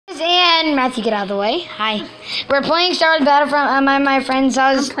Matthew, get out of the way. Hi. We're playing Star Wars Battlefront at my friend's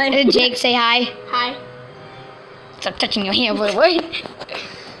house. Jake, say hi. Hi. Stop touching your hand, boy.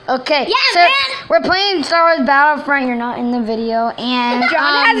 Okay. Yeah, so man. we're playing Star Wars Battlefront. You're not in the video, and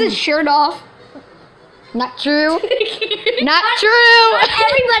John has his shirt off. Not true. Not true.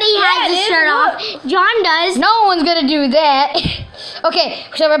 Everybody has his shirt off. John does. No one's gonna do that. Okay,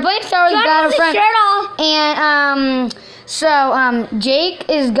 so we're playing Star Wars John Battlefront. has his shirt off. And Jake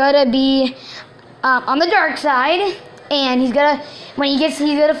is gonna be on the dark side, and he's gonna he's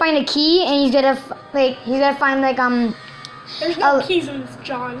gonna find a key, and he's gonna find There's no keys in this,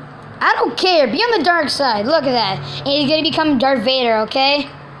 John. I don't care. Be on the dark side. Look at that. And he's gonna become Darth Vader. Okay.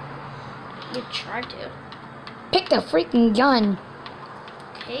 You tried to. Pick the freaking gun.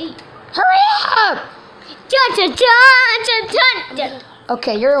 Okay. Hurry up! Dun, dun, dun, dun, dun.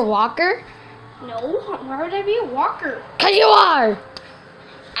 Okay, you're a walker. No, why would I be a walker? 'Cause you are.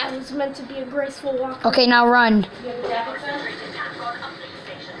 I was meant to be a graceful walker. Okay, now run. You have a jacket then?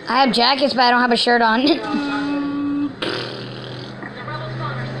 I have jackets, but I don't have a shirt on.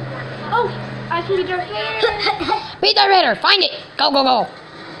 Oh, I can be Darth Vader. Be Darth Vader. Find it. Go, go, go.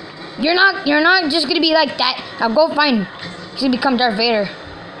 You're not just gonna be like that. Now go find. He's gonna become Darth Vader.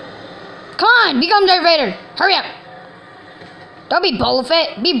 Come on, become Darth Vader. Hurry up. Don't be Boba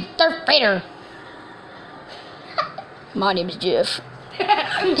Fett. Be Darth Vader. My name's Jeff. My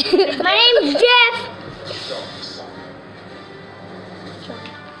name's Jeff.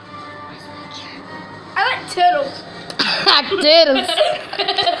 I like turtles.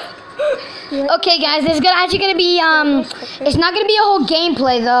 Okay, guys, it's actually gonna be it's not gonna be a whole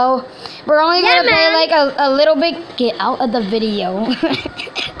gameplay though. We're only gonna play like a little bit. Get out of the video.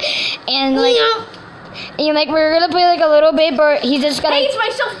 And we're gonna play like a little bit, but he's just gonna. Hey, it's my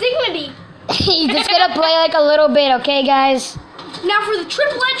self-dignity. He's just gonna play like a little bit, okay, guys? Now for the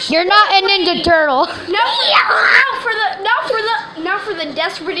triplets. You're not a Ninja Turtle. Now for the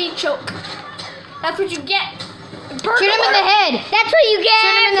desperate choke. That's what you get. Shoot him in the head. That's what you get.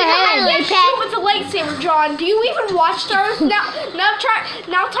 Shoot him in the head. Yeah, shoot with the lightsaber, John. Do you even watch Star Wars? Now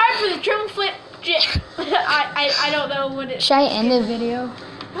time for the triple flip. I don't know what it. Should I end the video?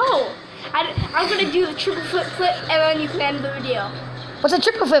 No. I'm gonna do the triple flip, and then you can end the video. What's a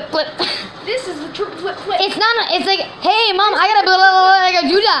triple flip? This is the triple flip. It's not. It's like, hey, mom, I gotta blah blah blah. I gotta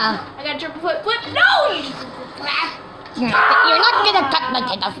do that. I got triple flip. No. You're not gonna cut my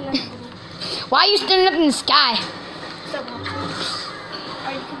head off. Why are you standing up in the sky?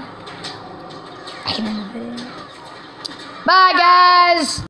 I can end the video. Bye, guys.